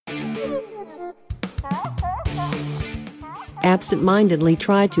Absent-mindedly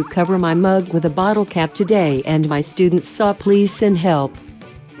tried to cover my mug with a bottle cap today and my students saw please send help.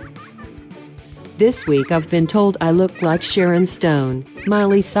 This week I've been told I look like Sharon Stone,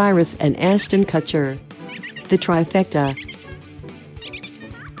 Miley Cyrus and Ashton Kutcher. The trifecta.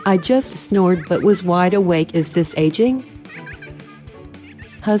 I just snored but was wide awake. Is this aging?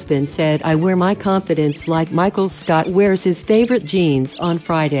 Husband said I wear my confidence like Michael Scott wears his favorite jeans on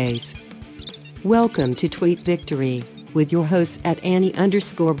Fridays. Welcome to Tweet Victory, with your hosts at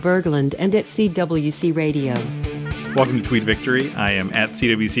Annie_Berglund and at CWC Radio. Welcome to Tweet Victory. I am at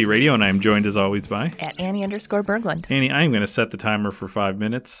CWC Radio, and I am joined as always by... At Annie_Berglund. Annie, I am going to set the timer for 5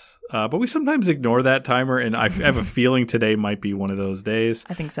 minutes, but we sometimes ignore that timer, and I have a feeling today might be one of those days.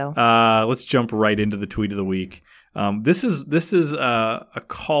 I think so. Let's jump right into the Tweet of the Week. This is a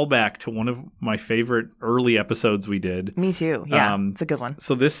callback to one of my favorite early episodes we did. Me too. Yeah, it's a good one.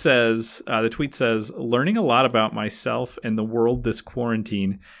 So this says, the tweet says, learning a lot about myself and the world this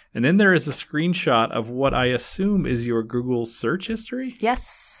quarantine. And then there is a screenshot of what I assume is your Google search history. Yes,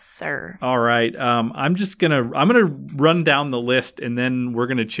 sir. All right. I'm gonna run down the list and then we're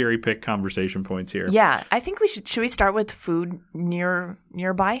gonna cherry pick conversation points here. Yeah, I think should we start with food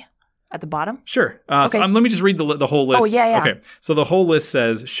nearby? At the bottom? Sure. Okay. So, let me just read the whole list. Oh, yeah. Okay. So the whole list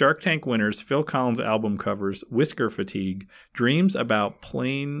says Shark Tank winners, Phil Collins album covers, whisker fatigue, dreams about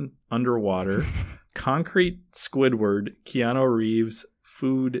plane underwater, concrete Squidward, Keanu Reeves,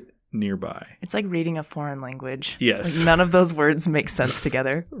 food nearby. It's like reading a foreign language. Yes. Like none of those words make sense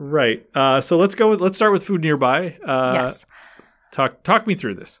together. Right. So let's start with food nearby. Yes. Talk me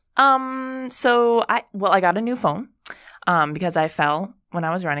through this. So I got a new phone because I fell when I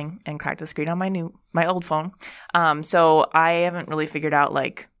was running and cracked the screen on my old phone. So I haven't really figured out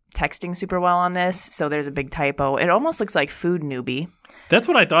like texting super well on this. So there's a big typo. It almost looks like food newbie. That's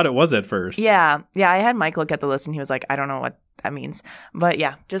what I thought it was at first. Yeah. I had Mike look at the list and he was like, I don't know what that means. But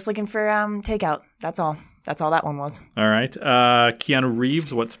yeah, just looking for takeout. That's all that one was. All right. Keanu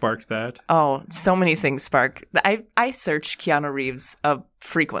Reeves, what sparked that? Oh, so many things spark. I search Keanu Reeves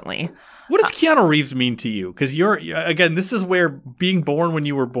frequently. What does Keanu Reeves mean to you? Because again, this is where being born when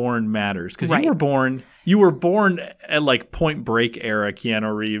you were born matters. Because right. you were born at like Point Break era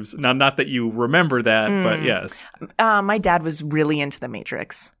Keanu Reeves. Now, not that you remember that, but yes. My dad was really into The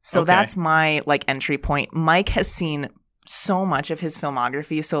Matrix. So that's my like entry point. Mike has seen so much of his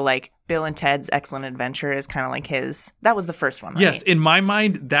filmography. So like Bill and Ted's Excellent Adventure is kind of like that was the first one, right? Yes, in my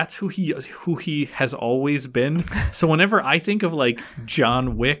mind, that's who he has always been. So whenever I think of like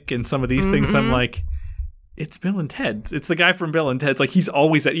John Wick and some of these things, I'm like, it's Bill and Ted. It's the guy from Bill and Ted's. Like he's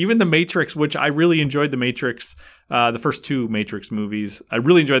always at even The Matrix, which I really enjoyed The Matrix, the first two Matrix movies. I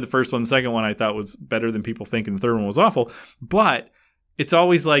really enjoyed the first one. The second one I thought was better than people think, and the third one was awful. But it's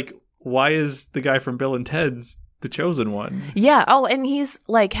always like, why is the guy from Bill and Ted's the chosen one? Yeah. Oh, and he's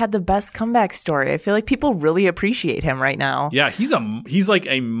like had the best comeback story. I feel like people really appreciate him right now. Yeah, he's like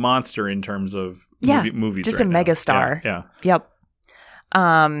a monster in terms of movies. Just right a mega star. Yeah. Yep.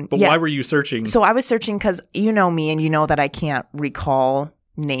 But why were you searching? So I was searching because you know me and you know that I can't recall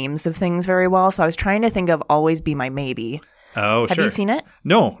names of things very well. So I was trying to think of Always Be My Maybe. Oh, Have you seen it?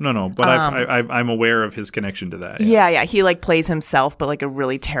 No. But I'm aware of his connection to that. Yeah. He like plays himself, but like a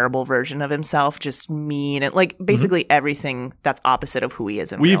really terrible version of himself, just mean and like basically everything that's opposite of who he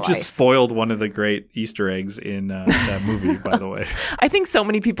is in real life. We've just spoiled one of the great Easter eggs in that movie, by the way. I think so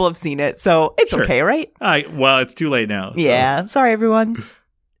many people have seen it, so it's okay, right? Well, it's too late now. So. Yeah. Sorry, everyone.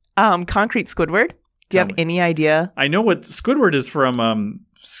 Concrete Squidward. Do you have any idea? I know what Squidward is from.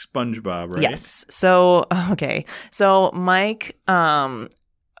 SpongeBob, right? Yes. So, okay. So Mike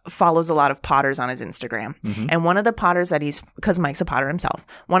follows a lot of potters on his Instagram. And one of the potters that because Mike's a potter himself,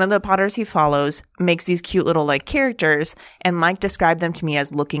 one of the potters he follows makes these cute little like characters. And Mike described them to me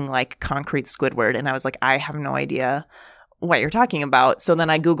as looking like Concrete Squidward. And I was like, I have no idea what you're talking about. So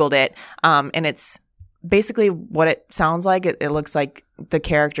then I Googled it. And it's basically what it sounds like. It looks like the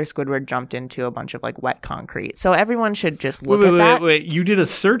character Squidward jumped into a bunch of like wet concrete. So everyone should just look at that. Wait. You did a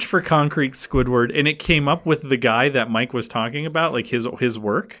search for Concrete Squidward and it came up with the guy that Mike was talking about, like his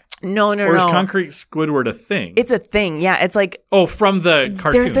work? No. Or is Concrete Squidward a thing? It's a thing. Yeah. It's like... Oh, from the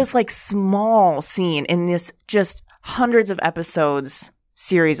cartoon. There's this like small scene in this just hundreds of episodes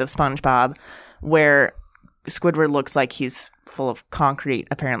series of SpongeBob where Squidward looks like he's full of concrete,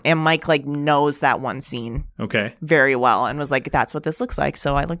 apparently. And Mike like knows that one scene very well and was like, that's what this looks like.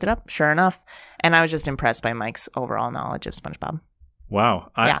 So I looked it up, sure enough. And I was just impressed by Mike's overall knowledge of SpongeBob.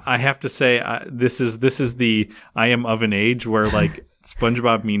 Wow. I have to say, this is the I am of an age where like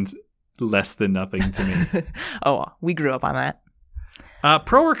SpongeBob means less than nothing to me. Oh, we grew up on that.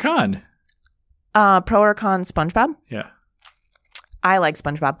 Pro or con? Pro or con SpongeBob? Yeah. I like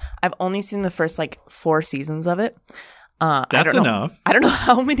SpongeBob. I've only seen the first 4 seasons of it. That's enough. I don't know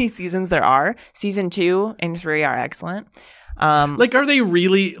how many seasons there are. Season 2 and 3 are excellent. Are they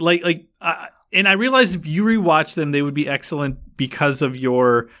really and I realized if you rewatch them, they would be excellent because of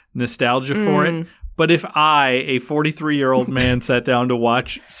your nostalgia for it. But if I, a 43-year-old man, sat down to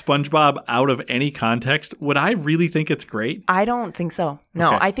watch SpongeBob out of any context, would I really think it's great? I don't think so.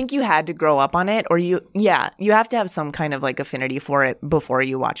 No, Okay. I think you had to grow up on it, or you have to have some kind of affinity for it before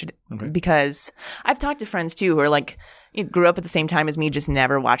you watch it. Okay. Because I've talked to friends too who are you grew up at the same time as me, just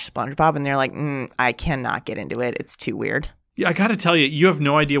never watched SpongeBob, and they're like, I cannot get into it. It's too weird. Yeah, I got to tell you, you have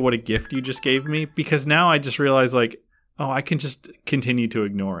no idea what a gift you just gave me, because now I just realize I can just continue to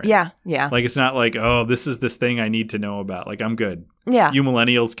ignore it. Yeah. It's not this is this thing I need to know about. I'm good. Yeah. You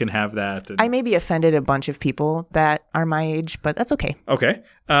millennials can have that. I maybe offended a bunch of people that are my age, but that's okay. Okay.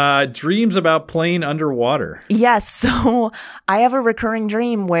 Dreams about plane underwater. Yes. So I have a recurring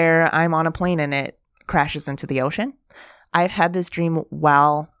dream where I'm on a plane and it crashes into the ocean. I've had this dream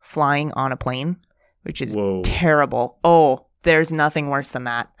while flying on a plane, which is terrible. Oh, there's nothing worse than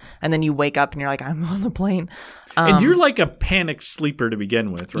that. And then you wake up and you're like, I'm on the plane. And you're like a panicked sleeper to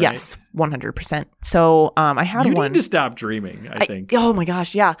begin with, right? Yes, 100%. So I had one. You one. need to stop dreaming, I think. Oh my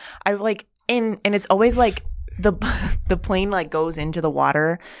gosh, yeah. I and it's always the plane goes into the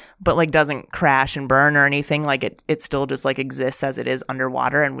water, but doesn't crash and burn or anything. It still just exists as it is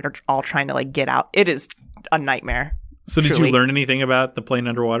underwater, and we're all trying to get out. It is a nightmare. So did truly. you learn anything about the plane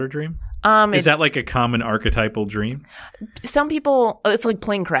underwater dream? Is that a common archetypal dream? Some people, it's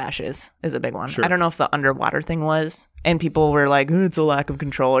plane crashes is a big one. Sure. I don't know if the underwater thing was, and people were like, it's a lack of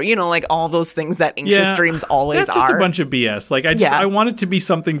control, or all those things that anxious dreams always that's just are. a bunch of BS. I want it to be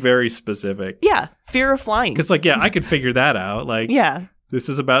something very specific. Yeah, fear of flying. Because I could figure that out. Yeah. This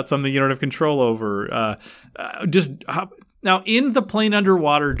is about something you don't have control over. Now, in the plane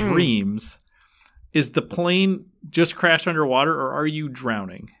underwater dreams, is the plane just crashed underwater, or are you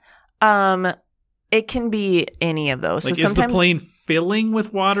drowning? It can be any of those. So is the plane filling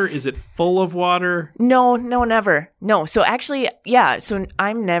with water? Is it full of water? No, never. No. So actually, yeah. So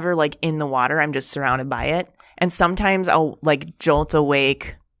I'm never in the water. I'm just surrounded by it. And sometimes I'll jolt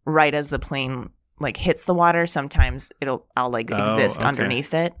awake right as the plane hits the water. Sometimes I'll exist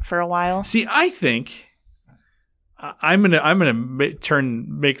underneath it for a while. See, I think I'm gonna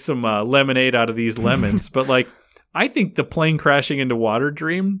make some lemonade out of these lemons, but I think the plane crashing into water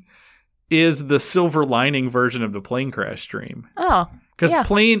dream is the silver lining version of the plane crash dream. Oh, because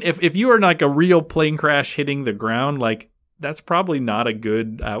plane, if you are a real plane crash hitting the ground, that's probably not a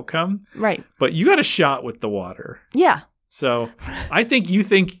good outcome, right? But you got a shot with the water, yeah. So I think you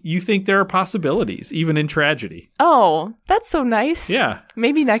think there are possibilities even in tragedy. Oh, that's so nice. Yeah,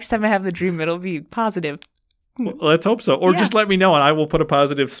 maybe next time I have the dream, it'll be positive. Well, let's hope so. Or just let me know and I will put a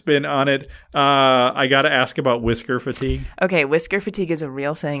positive spin on it. I got to ask about whisker fatigue. Okay, whisker fatigue is a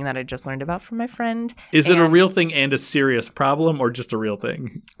real thing that I just learned about from my friend. Is it a real thing and a serious problem, or just a real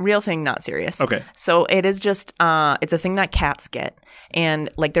thing? Real thing, not serious. Okay. So it is just, it's a thing that cats get. And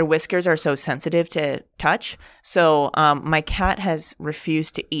their whiskers are so sensitive to touch. So my cat has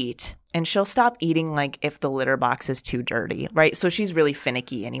refused to eat. And she'll stop eating if the litter box is too dirty, right? So she's really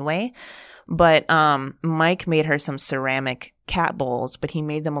finicky anyway. But Mike made her some ceramic cat bowls, but he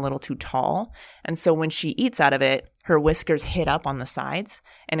made them a little too tall. And so when she eats out of it, her whiskers hit up on the sides.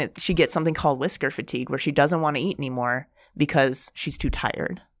 And she gets something called whisker fatigue, where she doesn't want to eat anymore because she's too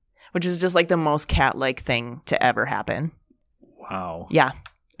tired, which is just the most cat-like thing to ever happen. Wow. Yeah,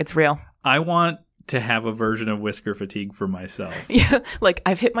 it's real. I want to have a version of whisker fatigue for myself. Yeah,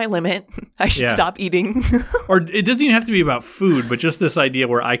 I've hit my limit. I should stop eating. Or it doesn't even have to be about food, but just this idea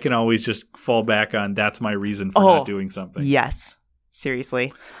where I can always just fall back on that's my reason for not doing something. Yes.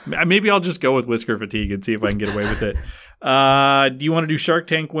 Seriously. Maybe I'll just go with whisker fatigue and see if I can get away with it. Do you want to do Shark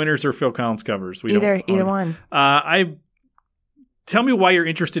Tank winners or Phil Collins covers? Either one. Tell me why you're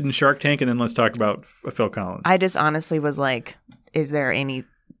interested in Shark Tank, and then let's talk about Phil Collins. I just honestly was is there any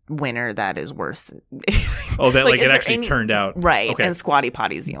winner that is worth it actually turned out right? Okay. And Squatty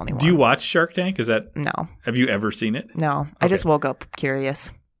Potty's the only one. Do you watch Shark Tank? No? Have you ever seen it? No, I just woke up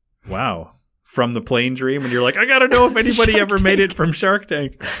curious. Wow. From the plane dream, and you're like, I gotta know if anybody ever made it from Shark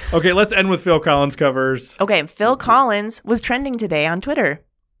Tank. Okay, let's end with Phil Collins covers. Okay, Phil Collins was trending today on Twitter.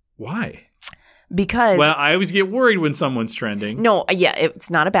 Why? Because I always get worried when someone's trending. No, yeah, it's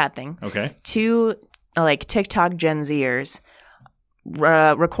not a bad thing. Okay. 2 TikTok Gen Zers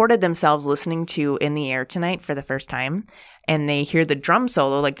recorded themselves listening to In the Air Tonight for the first time, and they hear the drum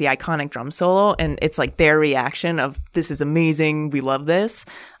solo, like the iconic drum solo, and it's like their reaction of, this is amazing, we love this.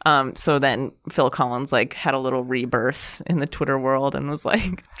 So then Phil Collins like had a little rebirth in the Twitter world and was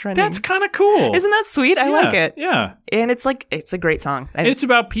like trending. That's kind of cool. Isn't that sweet? I like it. Yeah. And it's like, it's a great song. It's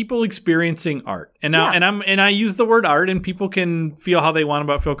about people experiencing art. And now, and I use the word art, and people can feel how they want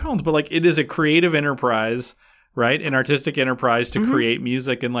about Phil Collins, but like, it is a creative enterprise, right? An artistic enterprise to create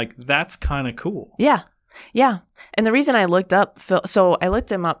music, and like, that's kind of cool. Yeah. Yeah. And the reason I looked up Phil, so I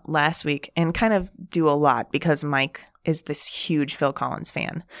looked him up last week and kind of do a lot because Mike is this huge Phil Collins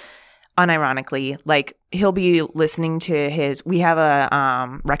fan. Unironically, like, he'll be listening to his, we have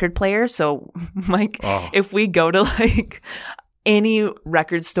a record player. So Mike, if we go to like any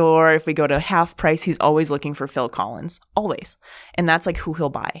record store, if we go to Half Price, he's always looking for Phil Collins, always. And that's like who he'll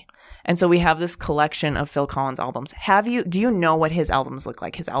buy. And so we have this collection of Phil Collins albums. Do you know what his albums look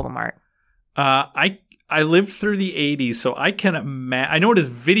like, his album art? I lived through the 80s, so I can I know what his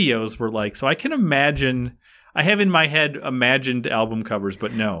videos were like, so I can imagine. I have in my head imagined album covers,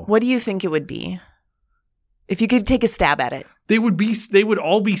 but no. What do you think it would be? If you could take a stab at it. They would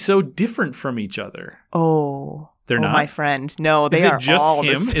all be so different from each other. Oh. They're not? My friend. No, they are all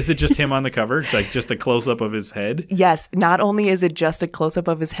him? Is it just him on the cover? It's like just a close-up of his head? Yes. Not only is it just a close-up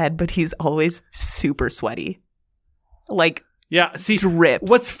of his head, but he's always super sweaty. Like, yeah, see, drips.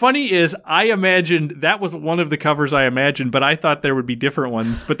 What's funny is I imagined that was one of the covers I imagined, but I thought there would be different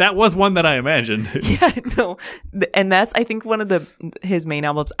ones. But that was one that I imagined. Yeah, no. And that's, I think, one of his main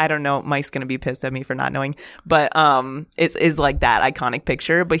albums. I don't know. Mike's going to be pissed at me for not knowing. But is like that iconic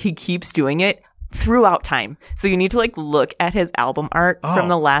picture. But he keeps doing it throughout time. So you need to like look at his album art from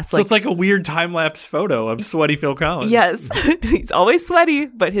the last, like. So it's like a weird time-lapse photo of sweaty Phil Collins. Yes. He's always sweaty,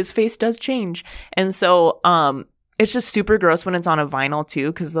 but his face does change. And so, it's just super gross when it's on a vinyl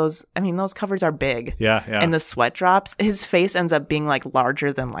too, because those covers are big. Yeah. And the sweat drops. His face ends up being like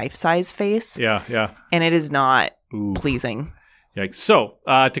larger than life-size face. Yeah. And it is not pleasing. Yikes. So,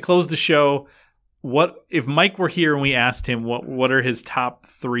 to close the show, what if Mike were here and we asked him what are his top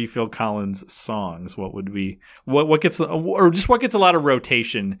 3 Phil Collins songs? What would be what gets a lot of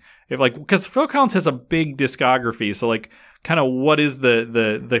rotation? If like, because Phil Collins has a big discography, so like, kind of what is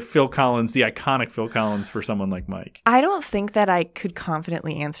the Phil Collins, the iconic Phil Collins for someone like Mike? I don't think that I could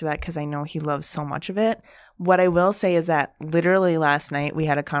confidently answer that because I know he loves so much of it. What I will say is that literally last night we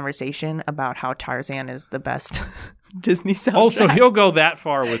had a conversation about how Tarzan is the best Disney soundtrack. Oh, so he'll go that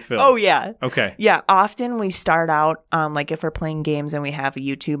far with Phil. Oh, yeah. Okay. Yeah. Often we start out, like if we're playing games and we have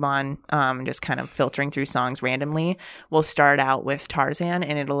YouTube on, just kind of filtering through songs randomly, we'll start out with Tarzan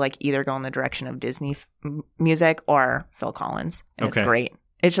and it'll like either go in the direction of Disney music or Phil Collins. And It's great.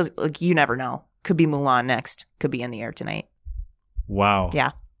 It's just like, you never know. Could be Mulan next. Could be In the Air Tonight. Wow.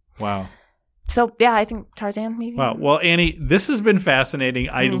 Yeah. Wow. So, yeah, I think Tarzan, maybe. Wow. Well, Annie, this has been fascinating.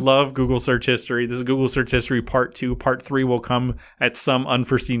 I love Google Search History. This is Google Search History Part 2. Part 3 will come at some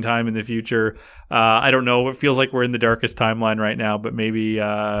unforeseen time in the future. I don't know. It feels like we're in the darkest timeline right now, but maybe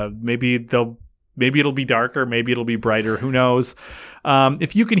it'll be darker. Maybe it'll be brighter. Who knows?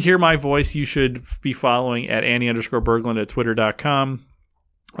 If you can hear my voice, you should be following at Annie_Berglund at twitter.com.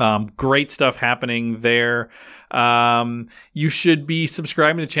 Great stuff happening there. You should be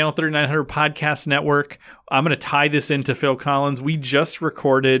subscribing to Channel 3900 Podcast Network. I'm going to tie this into Phil Collins. We just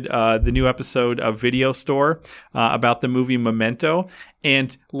recorded the new episode of Video Store about the movie Memento.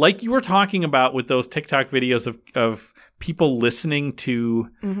 And like you were talking about with those TikTok videos of people listening to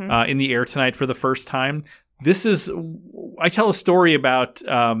In the Air Tonight for the first time, I tell a story about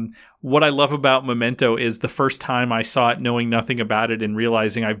what I love about Memento is the first time I saw it, knowing nothing about it and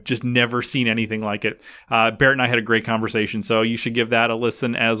realizing I've just never seen anything like it. Barrett and I had a great conversation, so you should give that a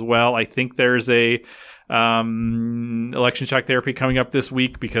listen as well. I think there's a election shock therapy coming up this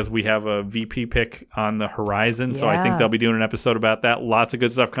week because we have a VP pick on the horizon. So I think they'll be doing an episode about that. Lots of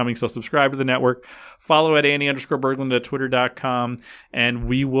good stuff coming. So subscribe to the network. Follow at Annie_Berglund at twitter.com. And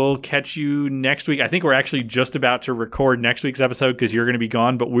we will catch you next week. I think we're actually just about to record next week's episode because you're going to be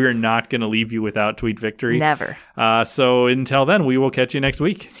gone, but we're not going to leave you without Tweet Victory. Never. So until then, we will catch you next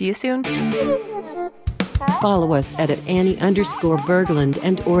week. See you soon. Follow us at Annie_Berglund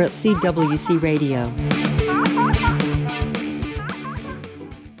and or at CWC Radio.